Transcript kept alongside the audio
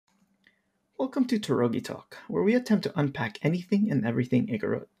Welcome to Torogi Talk, where we attempt to unpack anything and everything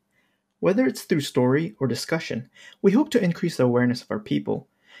Igorot. Whether it's through story or discussion, we hope to increase the awareness of our people,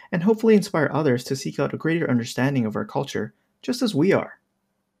 and hopefully inspire others to seek out a greater understanding of our culture, just as we are.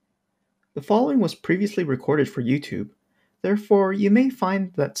 The following was previously recorded for YouTube, therefore, you may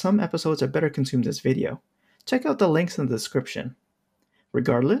find that some episodes are better consumed as video. Check out the links in the description.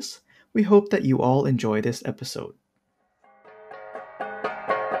 Regardless, we hope that you all enjoy this episode.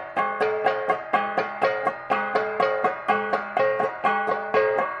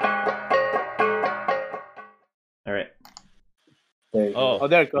 All right. There you go. Oh,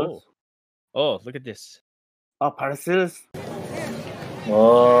 there it goes. Oh, look at this. Oh, Parasilis.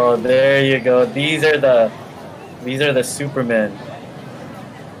 Oh, there you go. These are the Supermen.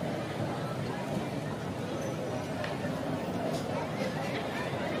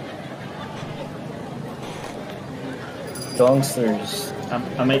 Gongsters.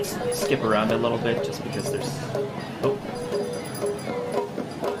 I might skip around a little bit just because there's... Oh.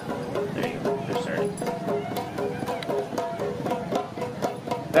 There you go. They're starting.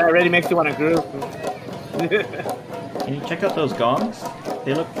 That already makes you want to groove. Can you check out those gongs?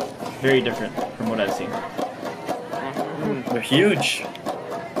 They look very different from what I've seen. They're huge.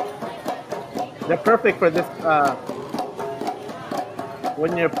 They're perfect for this,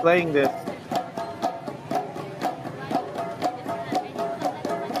 when you're playing this.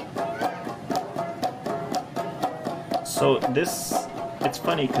 So it's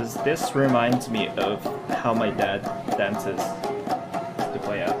funny because this reminds me of how my dad dances to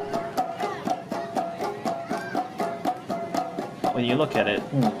play out. When you look at it,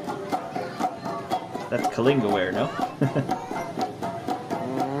 that's Kalinga wear, no?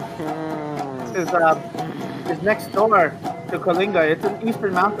 This is next door to Kalinga. It's in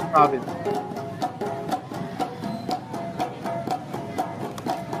Eastern Mountain Province.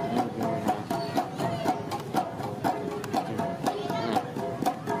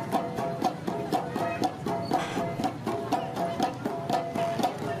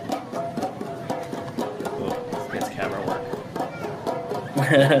 Oh, this camera work.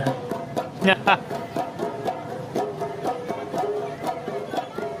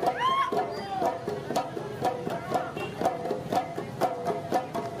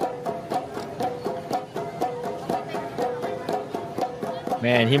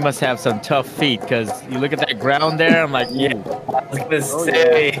 Man, he must have some tough feet because you look at that ground there. I'm like, Yeah, I was gonna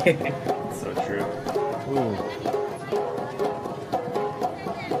say. So true. ooh.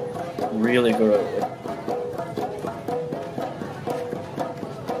 Really good.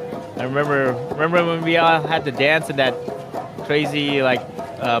 I remember when we all had to dance in that crazy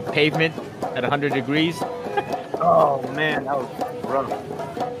pavement at 100 degrees. Oh man, that was rough.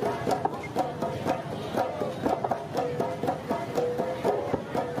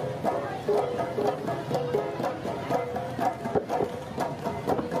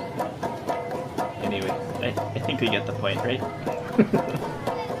 Anyway, I think we get the point, right?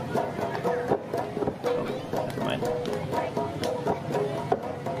 Oh, never mind.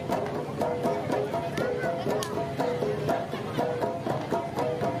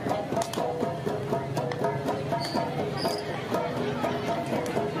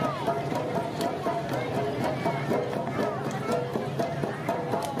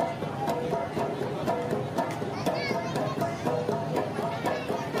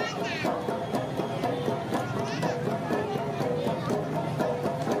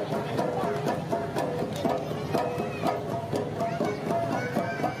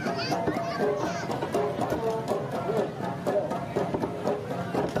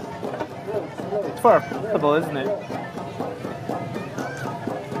 It's for a festival, isn't it?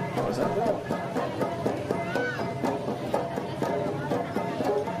 What was that?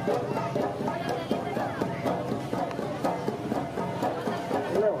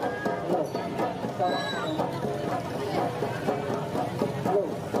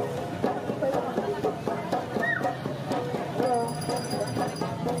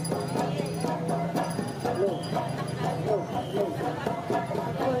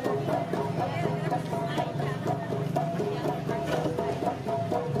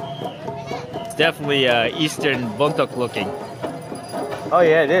 It's definitely Eastern Bontok looking. Oh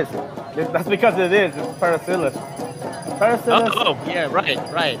yeah, it is. That's because it is. It's Parasilis. Parasilis, Oh, yeah, right.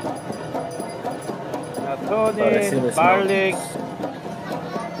 melatonin, garlic.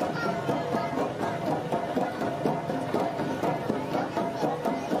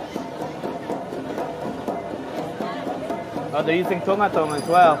 Oh, they're using tongatong as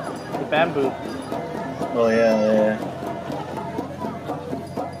well, the bamboo. Oh yeah.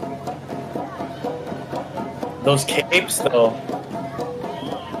 Those capes though.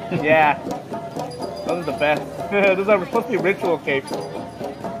 Yeah. Those are the best. Those are supposed to be ritual capes.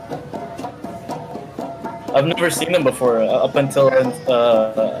 I've never seen them before up until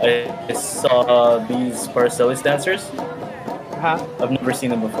I saw these Paracelsus dancers. Huh? I've never seen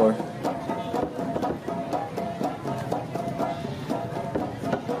them before.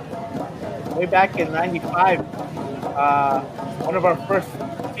 Way back in '95, one of our first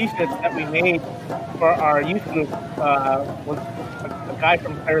t-shirts that we made for our youth group was a guy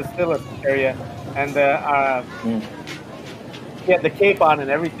from Paracelsus area, and he had the cape on and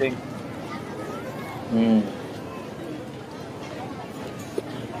everything. Mm.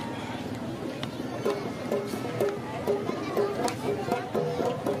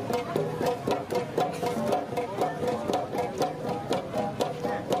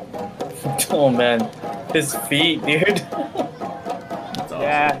 Oh man, his feet, dude. That's awesome.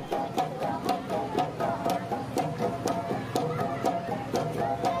 Yeah.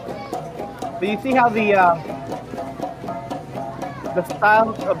 So you see how the style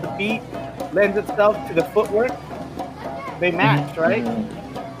of the beat lends itself to the footwork? They match, right?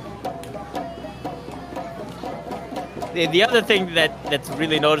 The other thing that's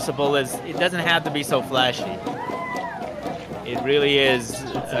really noticeable is it doesn't have to be so flashy. It really is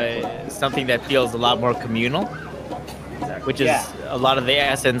something that feels a lot more communal, which is a lot of the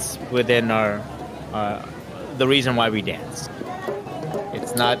essence within the reason why we dance.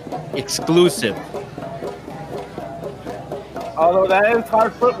 It's not exclusive. Although that is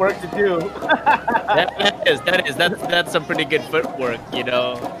hard footwork to do. That's some pretty good footwork, you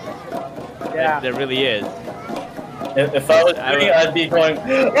know. Yeah. There really is. If I was doing it, I'd be going.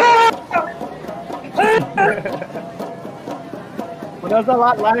 When I was a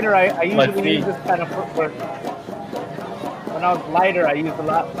lot lighter, I usually use this kind of footwork. When I was lighter, I used a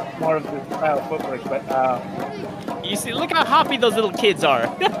lot more of this style of footwork. But you see, look how hoppy those little kids are.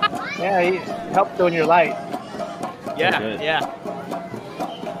 yeah, it helps when you're light. Yeah.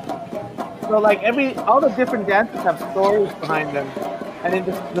 So like all the different dances have stories behind them, and in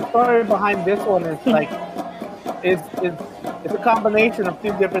the story behind this one is like it's a combination of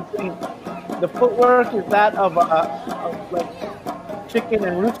two different things. The footwork is that of like chicken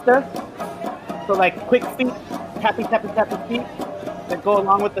and rooster, so like quick feet, tappy feet that go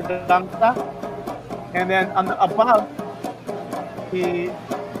along with the danza, and then on the above the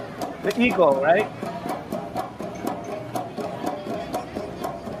eagle, right?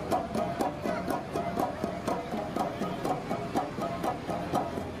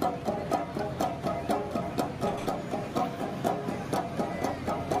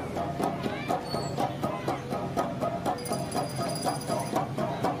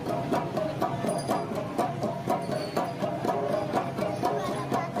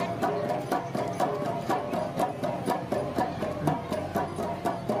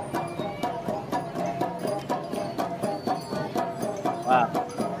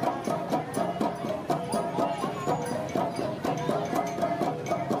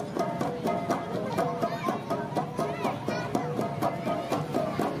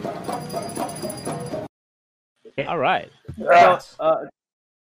 All right. So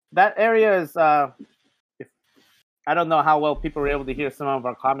that area is I don't know how well people were able to hear some of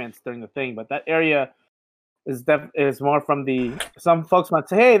our comments during the thing, but that area is more from some folks might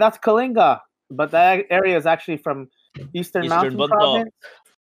say, hey, that's Kalinga, but that area is actually from Eastern Mountain Bundok. Province.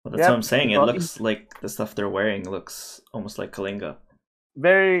 Well, that's what I'm saying. It looks like the stuff they're wearing looks almost like Kalinga.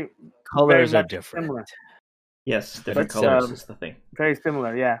 Very colors very are different. Similar. Yes, different colors is the thing. Very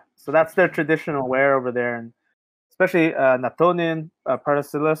similar, yeah. So that's their traditional wear over there, and especially Natonin,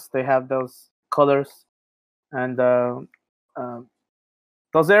 Paracelsus, they have those colors, and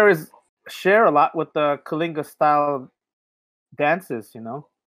those areas share a lot with the Kalinga style dances, you know,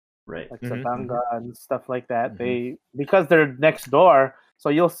 right? Like Satanga and stuff like that. Because they're next door, so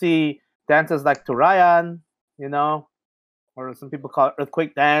you'll see dances like Turayan, you know, or some people call it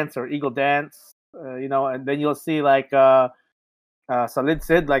earthquake dance or eagle dance, you know, and then you'll see like Salid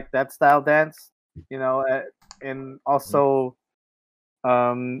Sid, like that style dance, you know, and also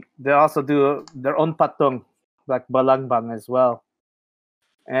they also do their own patung, like balangbang as well.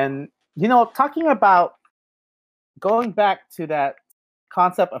 And you know, talking about going back to that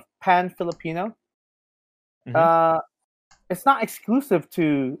concept of pan-Filipino, it's not exclusive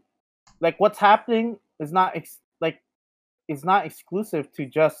to, like, what's happening is not is not exclusive to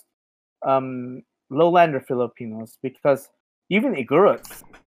just lowlander Filipinos, because even Iguruts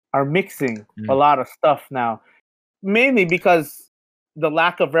are mixing a lot of stuff now, mainly because the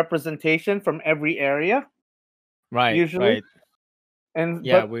lack of representation from every area. Right. Usually. Right. And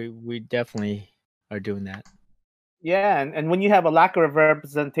yeah, we definitely are doing that. Yeah, and when you have a lack of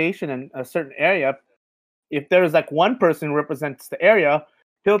representation in a certain area, if there's like one person who represents the area,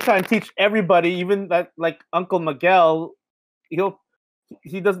 he'll try and teach everybody, even that like Uncle Miguel.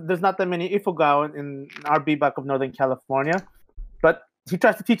 There's not that many Ifugao in our Bebop of Northern California, but he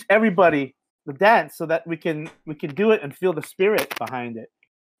tries to teach everybody the dance so that we can do it and feel the spirit behind it.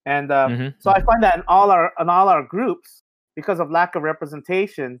 And so I find that in all our groups, because of lack of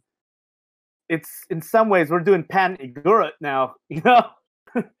representation, it's in some ways we're doing pan Igorot now,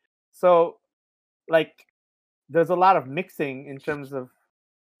 So like there's a lot of mixing in terms of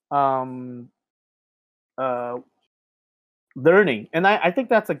learning, and I think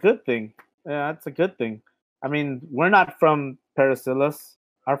that's a good thing. Yeah, that's a good thing. I mean, we're not from Parasillas.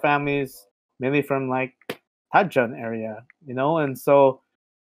 Our family's mainly from like Tadjan area, and so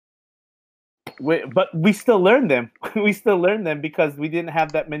but we still learn them. We still learn them because we didn't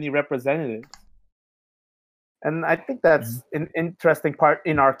have that many representatives. And I think that's an interesting part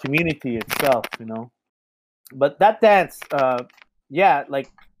in our community itself, But that dance, I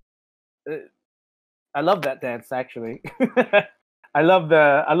love that dance actually. I love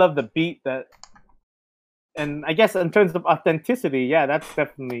the beat and I guess in terms of authenticity, that's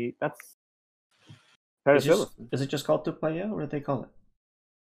Is it just called Tupaya, or what do they call it?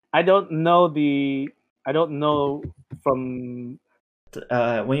 I don't know from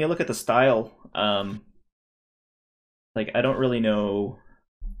when you look at the style, like I don't really know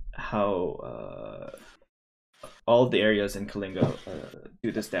how all of the areas in Kalinga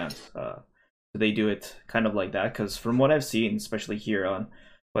do this dance. Do they do it kind of like that? Because from what I've seen, especially here on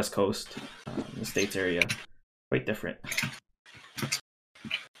West Coast, the States area, quite different.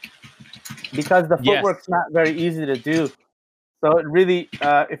 Because the footwork's not very easy to do. So it really,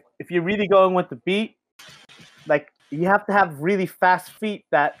 if you're really going with the beat, like you have to have really fast feet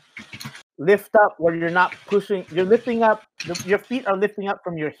that lift up where you're not pushing. You're lifting up. Your feet are lifting up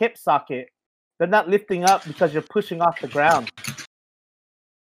from your hip socket. They're not lifting up because you're pushing off the ground.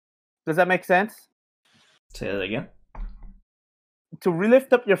 Does that make sense? Say that again. To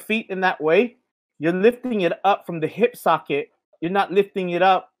lift up your feet in that way, you're lifting it up from the hip socket. You're not lifting it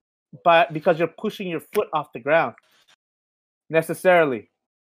up because you're pushing your foot off the ground necessarily.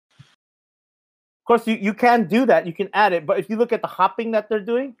 Of course, you can do that. You can add it. But if you look at the hopping that they're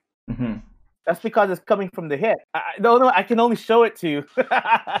doing, that's because it's coming from the hip. I can only show it to you.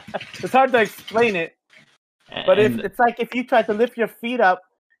 It's hard to explain it. But it's like if you try to lift your feet up,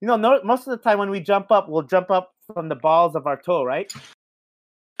 most of the time when we jump up, we'll jump up from the balls of our toe, right?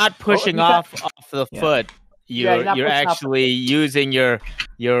 Not pushing off the foot. You're actually using your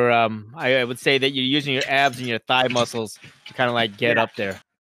I would say that you're using your abs and your thigh muscles to kind of like get up there.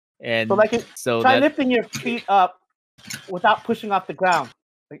 And try lifting your feet up without pushing off the ground.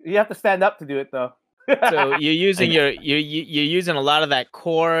 Like, you have to stand up to do it though. So you're using you're using a lot of that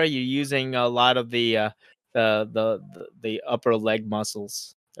core. You're using a lot of the upper leg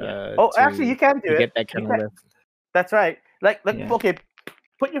muscles. Actually, you can do it. Get that kind of lift. That's right. Okay,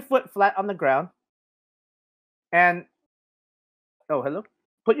 put your foot flat on the ground, and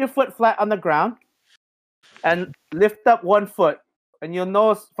put your foot flat on the ground, and lift up one foot, and you'll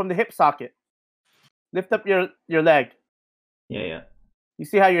notice from the hip socket. Lift up your leg. Yeah. You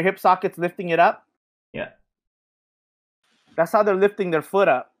see how your hip socket's lifting it up? Yeah. That's how they're lifting their foot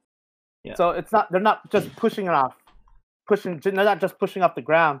up. Yeah. So they're not just pushing it off. They're not just pushing off the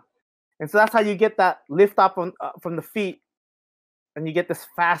ground. And so that's how you get that lift up from the feet, and you get this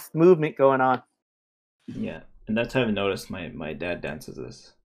fast movement going on. Yeah, and that's how I've noticed my dad dances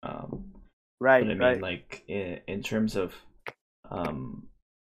this. Right. But I mean, like in terms of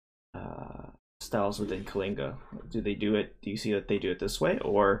styles within Kalinga, do they do it? Do you see that they do it this way,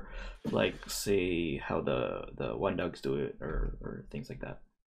 or like say how the One Dogs do it, or things like that?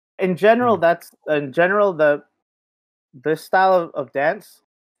 In general, this style of dance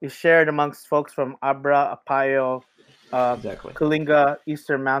is shared amongst folks from Abra, Apayo, Kalinga,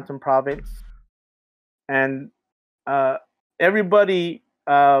 Eastern Mountain Province, and everybody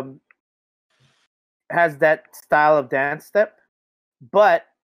has that style of dance step, but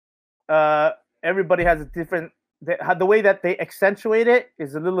everybody has a different. The way that they accentuate it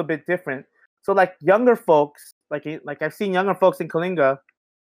is a little bit different. So, like younger folks, like I've seen younger folks in Kalinga,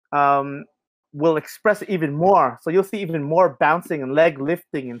 will express it even more. So you'll see even more bouncing and leg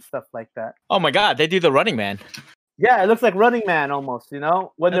lifting and stuff like that. Oh my God, they do the Running Man. Yeah, it looks like Running Man almost,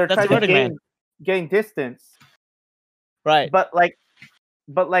 when they're trying to gain distance. Right. But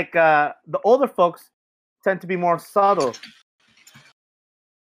the older folks tend to be more subtle.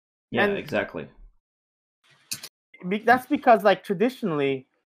 Yeah, exactly. That's because traditionally,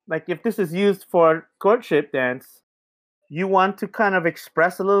 if this is used for courtship dance, you want to kind of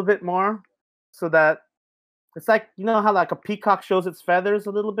express a little bit more so that It's like, you know how like a peacock shows its feathers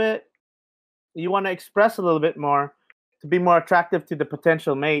a little bit? You want to express a little bit more to be more attractive to the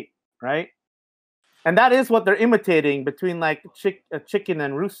potential mate, right? And that is what they're imitating between like a chicken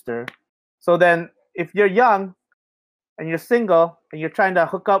and rooster. So then if you're young and you're single and you're trying to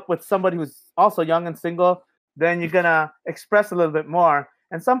hook up with somebody who's also young and single, then you're going to express a little bit more.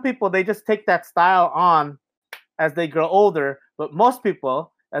 And some people, they just take that style on as they grow older. But most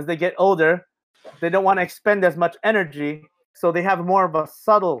people, as they get older, they don't want to expend as much energy. So they have more of a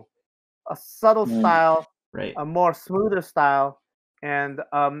subtle style, Right. a more smoother style. And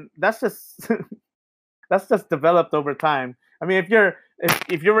that's just that's just developed over time. I mean, if you're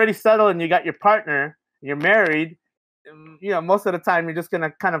already settled and you got your partner, you're married, most of the time you're just gonna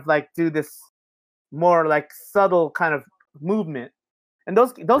kind of like do this more like subtle kind of movement. And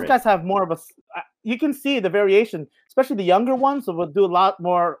those Right. guys have more of a. You can see the variation, especially the younger ones will do a lot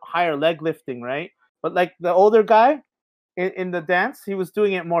more higher leg lifting, right? But like the older guy in the dance, he was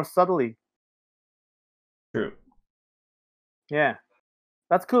doing it more subtly. True. Yeah,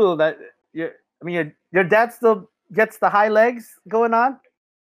 that's cool. That your dad still gets the high legs going on.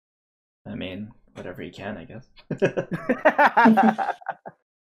 I mean, whatever he can, I guess.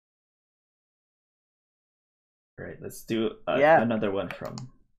 Right, let's do another one from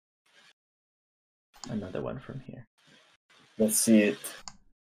here. Let's see it.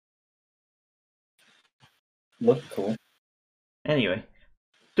 Look cool. Anyway,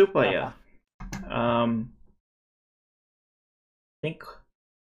 Tupaya. I think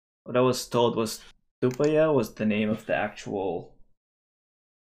what I was told was Tupaya was the name of the actual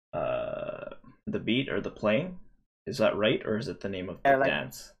the beat or the playing. Is that right, or is it the name of the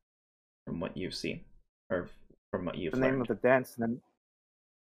dance? From what you've seen, or from what you've learned? The name of the dance, and then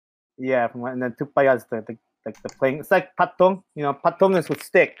and then Tupaya is the playing. It's like patong. Patong is with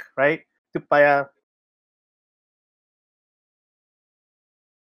stick, right? Tupaya.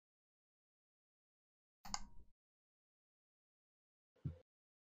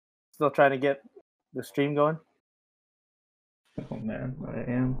 Still trying to get the stream going. Oh man, I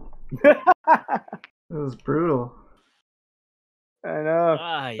am. It was brutal. I know.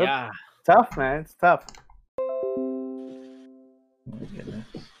 Yeah. Tough, man. It's tough. Oh my goodness.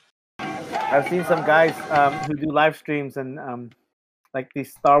 I've seen some guys who do live streams and like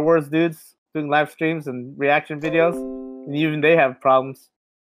these Star Wars dudes doing live streams and reaction videos, and even they have problems.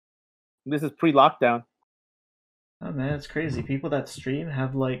 This is pre-lockdown. Oh man, it's crazy. People that stream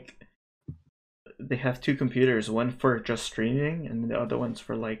have they have two computers, one for just streaming and the other one's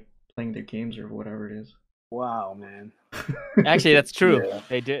for like playing their games or whatever it is. Wow, man. Actually, that's true. Yeah.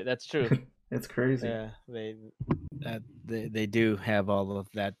 They do. That's true. It's crazy. Yeah, they do have all of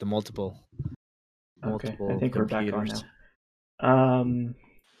that. The multiple. Okay, I think we're back on computers. now.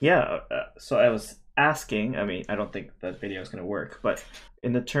 Yeah. So I was asking. I mean, I don't think that video is going to work, but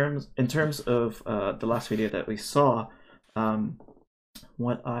in terms of the last video that we saw,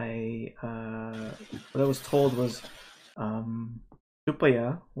 what I was told was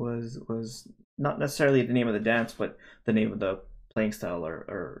Tupaya was not necessarily the name of the dance, but the name of the playing style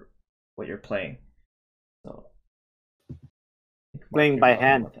or what you're playing. So Playing by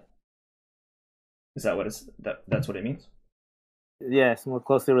hand. Is that what that's what it means? Yeah, it's more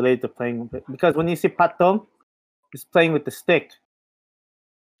closely related to playing because when you see patong, it's playing with the stick.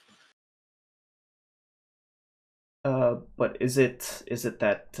 But is it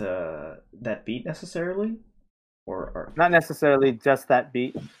that beat necessarily, or not necessarily just that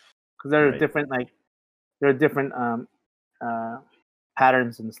beat, because there are different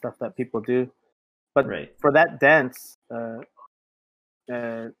patterns and stuff that people do. But for that dance,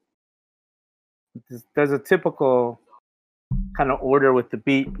 there's a typical kind of order with the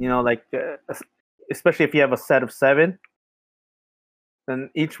beat. Especially if you have a set of 7, then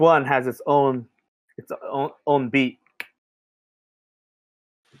each one has its own beat.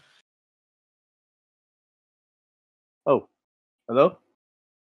 Oh, hello?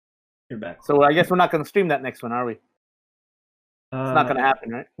 You're back. So I guess we're not going to stream that next one, are we? It's not going to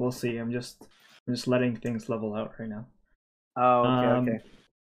happen, right? We'll see. I'm just letting things level out right now. Oh, okay.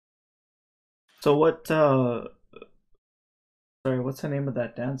 So what? Sorry, what's the name of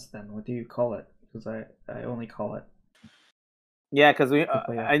that dance then? What do you call it? Because I only call it. Yeah, because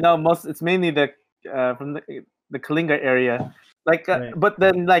I know it's mainly the from the Kalinga area, but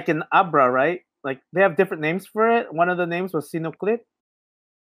then like in Abra, right? Like they have different names for it. One of the names was Sinuklit.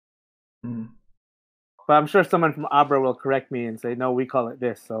 But I'm sure someone from Abra will correct me and say, no, we call it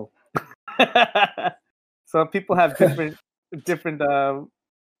this. So, so people have different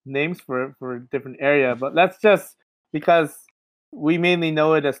names for different area. But that's just because we mainly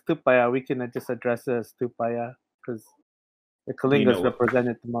know it as Tupaya. We can just address it as Tupaya because the Kalingas represent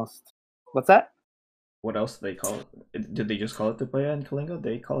it the most. What's that? What else do they call it? Did they just call it Tupaya in Kalinga?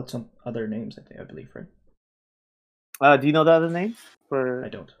 They call it some other names, I believe, right? Do you know the other names? I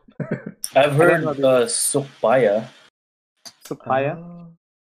don't. I've heard Supaya. Supaya?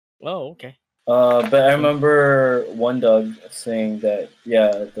 Oh, okay. But I remember One Dog saying that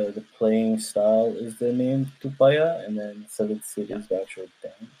the playing style is the name Tupaya, and then Solid City is the actual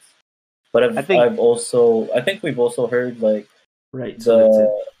dance. But I think we've also heard like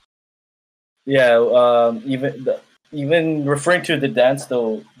even referring to the dance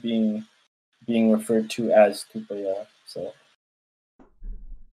though being referred to as Tupaya. So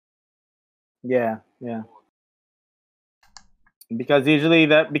yeah. Because usually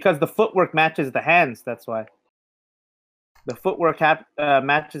because the footwork matches the hands, that's why. The footwork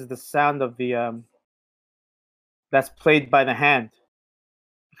matches the sound of the that's played by the hand.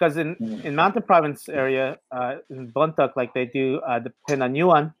 Because in Mountain Province area, in Bontoc, like they do the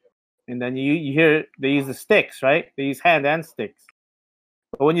Penanyuan, and then you hear they use the sticks, right? They use hand and sticks.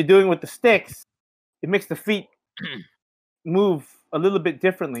 But when you're doing with the sticks, it makes the feet move a little bit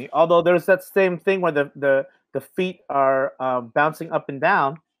differently. Although there's that same thing where the feet are bouncing up and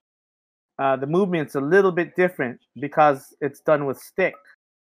down, the movement's a little bit different because it's done with stick.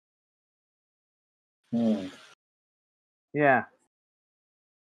 Yeah.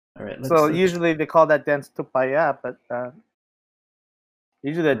 All right. So usually they call that dance Tupaya, but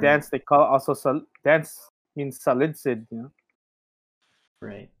usually the dance they call also dance means Salidsid, you know.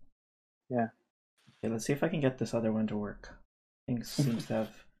 Right. Yeah. Okay, let's see if I can get this other one to work. Things seems to have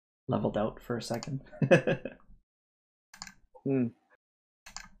leveled out for a second. Right.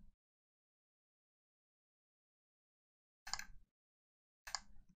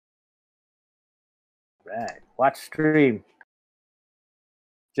 Watch stream.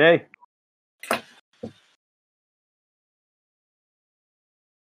 Jay.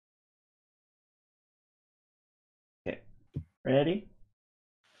 Okay. Ready?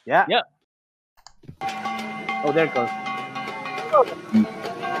 Yeah. Yeah. Oh, there it goes.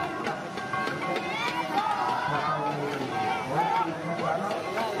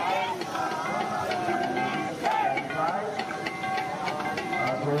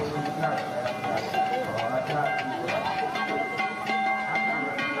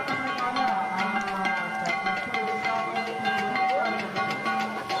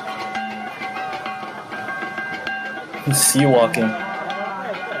 sea walking.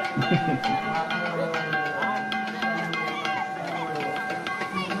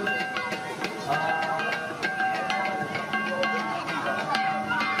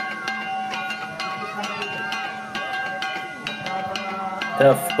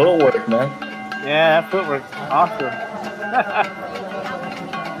 That footwork, man. Yeah, that footwork's awesome.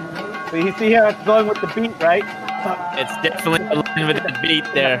 So you see how it's going with the beat, right? It's definitely aligned with the beat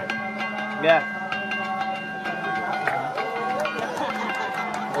there. Yeah.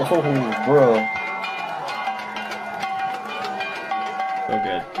 Oh, bro. So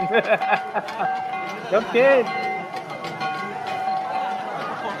good. Good kid.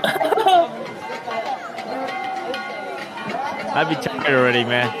 I'd be tired already,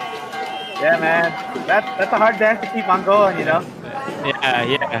 man. Yeah, man. That's a hard dance to keep on going, you know?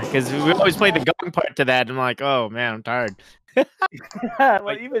 Yeah. Because we always play the gong part to that. I'm like, oh, man, I'm tired. Well,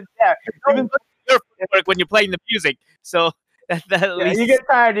 even your footwork when you're playing the music. So that at least you get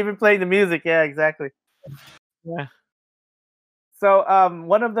tired even playing the music. Yeah, exactly. Yeah. So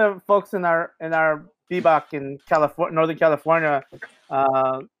one of the folks in our bebop in California, Northern California,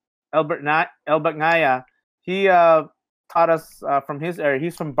 Albert Ngaya, he taught us from his area.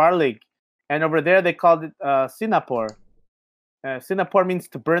 He's from Barlig, and over there they called it Sinapore. Sinapore means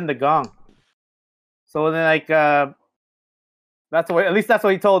to burn the gong. So then, like, that's the way. At least that's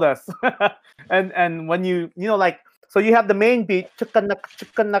what he told us. and when you like, so you have the main beat, chikanak,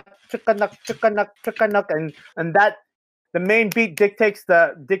 chikanak, chikanak, chikanak, chikanak, and that the main beat dictates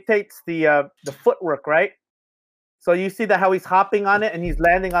the footwork, right? So you see that how he's hopping on it and he's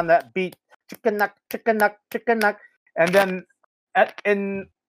landing on that beat, chikanak, chikanak, chikanak, and then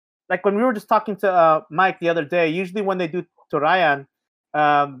like when we were just talking to Mike the other day, usually when they do Torayan,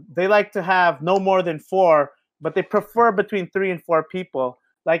 they like to have no more than 4, but they prefer between 3 and 4 people.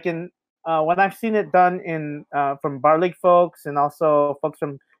 Like in when I've seen it done in from Barlig folks and also folks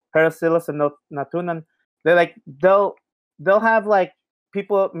from Parasilis and Natunan, they'll have like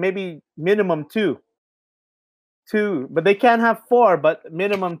people maybe minimum 2, but they can't have 4, but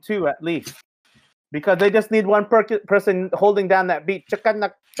minimum 2 at least. Because they just need one person holding down that beat,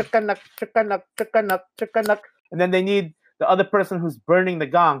 chikanak, chikanak, chikanak, chikanak, chikanak, and then they need the other person who's burning the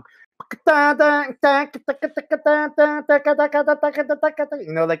gong. You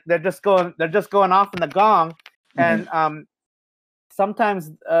know, like they're just going off in the gong, and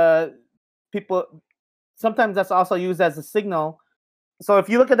sometimes sometimes that's also used as a signal. So if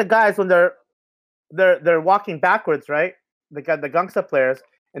you look at the guys when they're walking backwards, right? The gangsta players,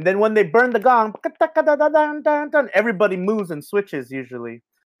 and then when they burn the gong, everybody moves and switches usually.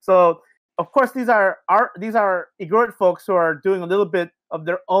 So of course these are Igorot folks who are doing a little bit of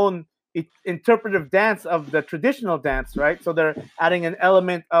their own interpretive dance of the traditional dance, right? So they're adding an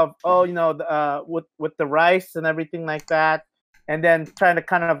element of with the rice and everything like that, and then trying to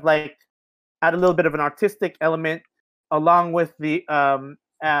kind of like add a little bit of an artistic element along with the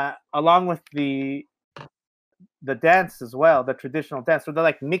dance as well, the traditional dance. So they're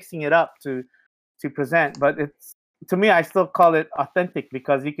like mixing it up to present, but it's, to me, I still call it authentic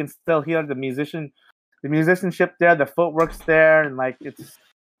because you can still hear the musicianship there, the footwork's there, and like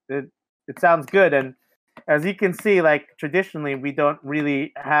it sounds good. And as you can see, like traditionally, we don't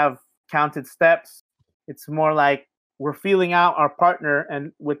really have counted steps. It's more like we're feeling out our partner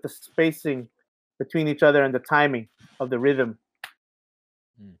and with the spacing between each other and the timing of the rhythm.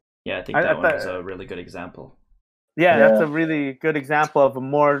 Yeah, I think that one is a really good example. Yeah, that's a really good example of a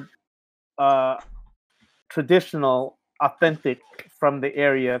more traditional, authentic, from the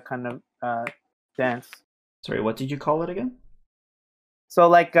area kind of dance. Sorry, what did you call it again? So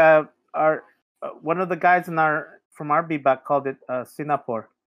like our one of the guys from our bebop called it Sinapore.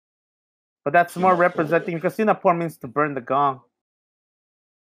 But that's more representing, because Sinapore means to burn the gong.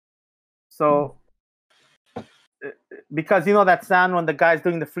 So because you know that sound when the guy's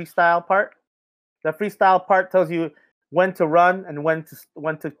doing the freestyle part? The freestyle part tells you when to run and when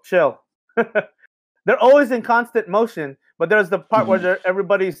to chill. They're always in constant motion, but there's the part where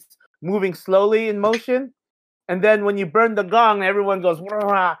everybody's moving slowly in motion, and then when you burn the gong, everyone goes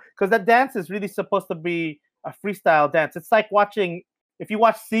because that dance is really supposed to be a freestyle dance. It's like watching, if you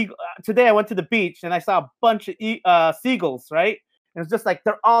watch today I went to the beach and I saw a bunch of seagulls, right? And it's just like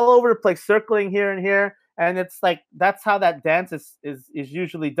they're all over the place, circling here and here. And it's like that's how that dance is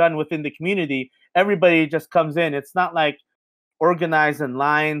usually done within the community. Everybody just comes in. It's not like organized in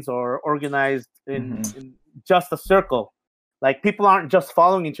lines or organized in just a circle. Like people aren't just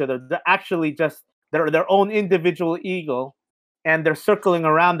following each other. They're actually just their own individual ego, and they're circling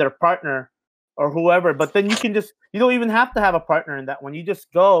around their partner or whoever. But then you don't even have to have a partner in that one. You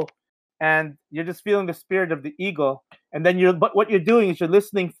just go and you're just feeling the spirit of the ego. And then but what you're doing is you're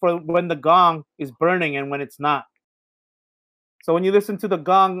listening for when the gong is burning and when it's not. So when you listen to the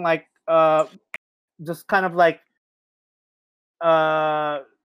gong, like just kind of like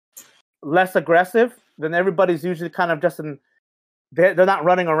less aggressive, then everybody's usually kind of just they're not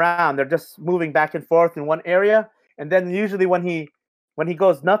running around. They're just moving back and forth in one area. And then usually when he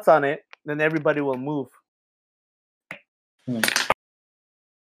goes nuts on it, then everybody will move.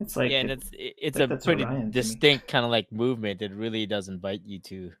 It's like and it's a pretty distinct kind of like movement. It really does invite you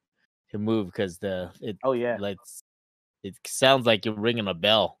to move because it sounds like you're ringing a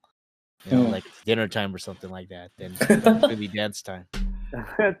bell, like it's dinner time or something like that. Then it's really dance time.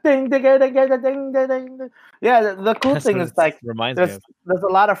 Ding, ding, ding, ding, ding, ding, ding. Yeah, the cool thing is like there's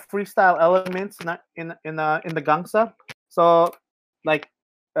a lot of freestyle elements in the gangsta. So like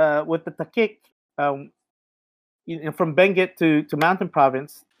with the takik, from Benguet to Mountain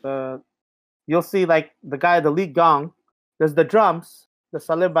Province, you'll see like the lead gong. There's the drums, the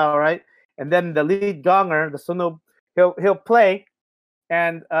salibao, right? And then the lead gonger, the sunub, he'll play,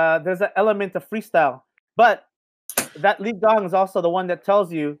 and there's an element of freestyle. But that lead gong is also the one that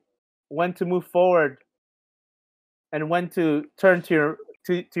tells you when to move forward and when to turn to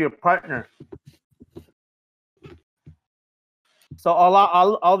your partner. So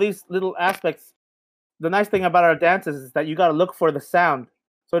all these little aspects. The nice thing about our dances is that you got to look for the sound.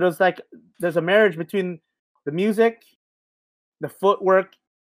 So there's a marriage between the music, the footwork,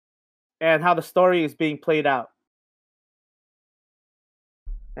 and how the story is being played out.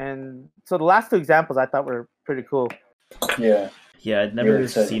 And so the last two examples I thought were pretty cool. Yeah, I'd never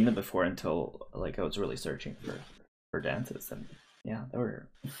seen them before until like I was really searching for dances, and yeah, they were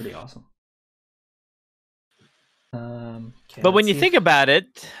pretty awesome. But when you think about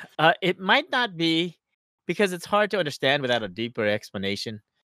it, it might not be, because it's hard to understand without a deeper explanation.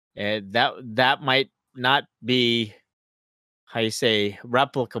 And that might not be, how you say,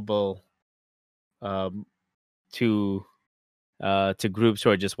 replicable to groups who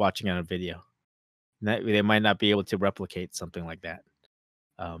are just watching on a video. They might not be able to replicate something like that.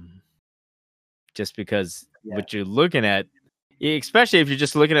 Just because what you're looking at especially if you're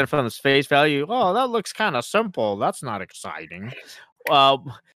just looking at it from the face value. Oh, that looks kind of simple. That's not exciting.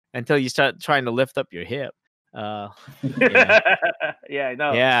 Until you start trying to lift up your hip. Yeah, I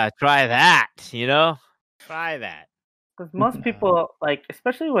know. Yeah, try that. Try that. Because most people, like,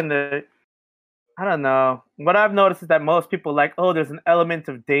 especially when I don't know. What I've noticed is that most people like, oh, there's an element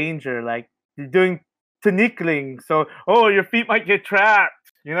of danger. Like you're doing tinikling, so your feet might get trapped.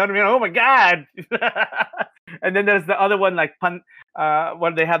 You know what I mean? Oh my god! And then there's the other one, like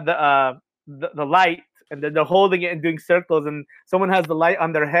where they have the light, and then they're holding it and doing circles, and someone has the light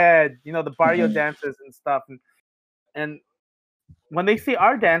on their head. The barrio dances and stuff, and when they see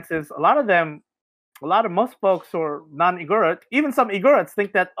our dances, most folks who are non-Igorot, even some Igorots,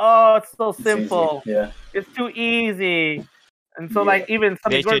 think that it's so simple, it's too easy, and so like even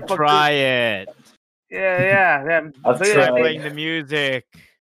some they should try it. Yeah. I've tried playing the music.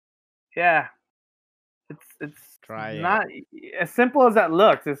 Yeah, it's try not as simple as that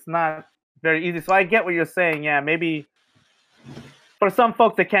looks. It's not very easy. So I get what you're saying. Yeah, maybe for some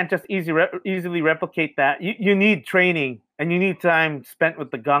folks they can't just easily replicate that. You need training. And you need time spent with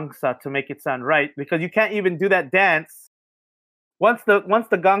the gangsa to make it sound right, because you can't even do that dance once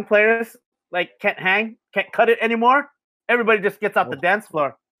the gong players like can't cut it anymore. Everybody just gets off the dance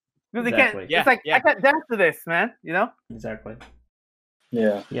floor because they can't. It's like I can't dance to this, man. Exactly.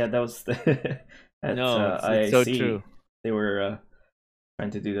 Yeah. Yeah, that was the. It's so true. They were trying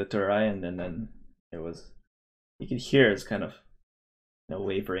to do the Torai, and then it was. You could hear it's kind of.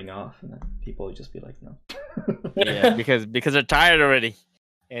 Wavering off, and then people would just be like, "No." Yeah, because they're tired already,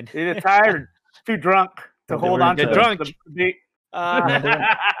 and they're tired, too drunk to hold on to drunk. The beat.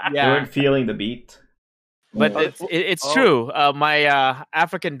 They weren't feeling the beat. But it's true. My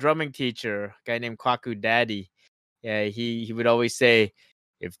African drumming teacher, a guy named Kwaku Daddy, he would always say,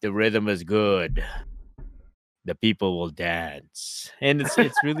 "If the rhythm is good, the people will dance," and it's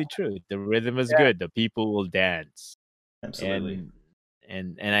really true. The rhythm is good, the people will dance. Absolutely.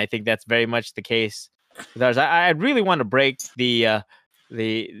 And I think that's very much the case with ours. I really want to break the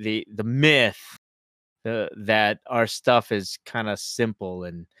myth that our stuff is kind of simple,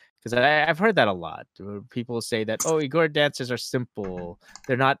 and because I've heard that a lot. People say that Igor dances are simple,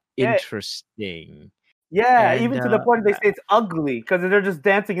 they're not interesting. Yeah, and, even to the point they say it's ugly because they're just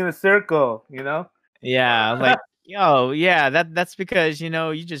dancing in a circle. Yeah, like. Oh yeah, that's because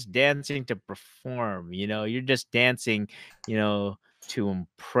you're just dancing to perform. You're just dancing, to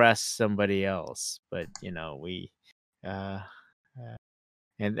impress somebody else. But we, and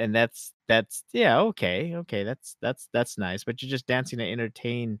that's okay. That's nice. But you're just dancing to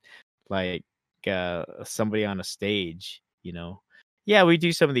entertain, like somebody on a stage. Yeah, we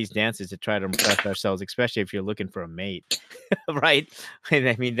do some of these dances to try to impress ourselves, especially if you're looking for a mate, right? And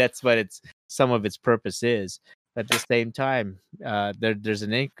I mean that's what some of its purpose is. At the same time, there's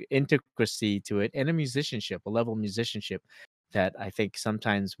an intricacy to it and a level of musicianship that I think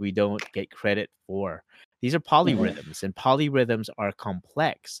sometimes we don't get credit for. These are polyrhythms, and polyrhythms are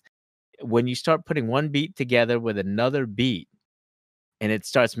complex. When you start putting one beat together with another beat, and it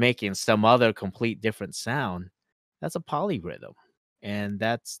starts making some other complete different sound, that's a polyrhythm, and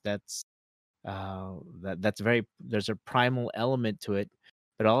that's very. There's a primal element to it,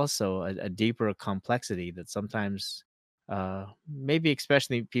 but also a deeper complexity that sometimes, maybe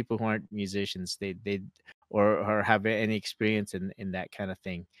especially people who aren't musicians, they or have any experience in that kind of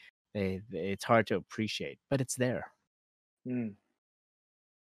thing, it's hard to appreciate, but it's there. Mm.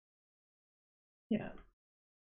 Yeah,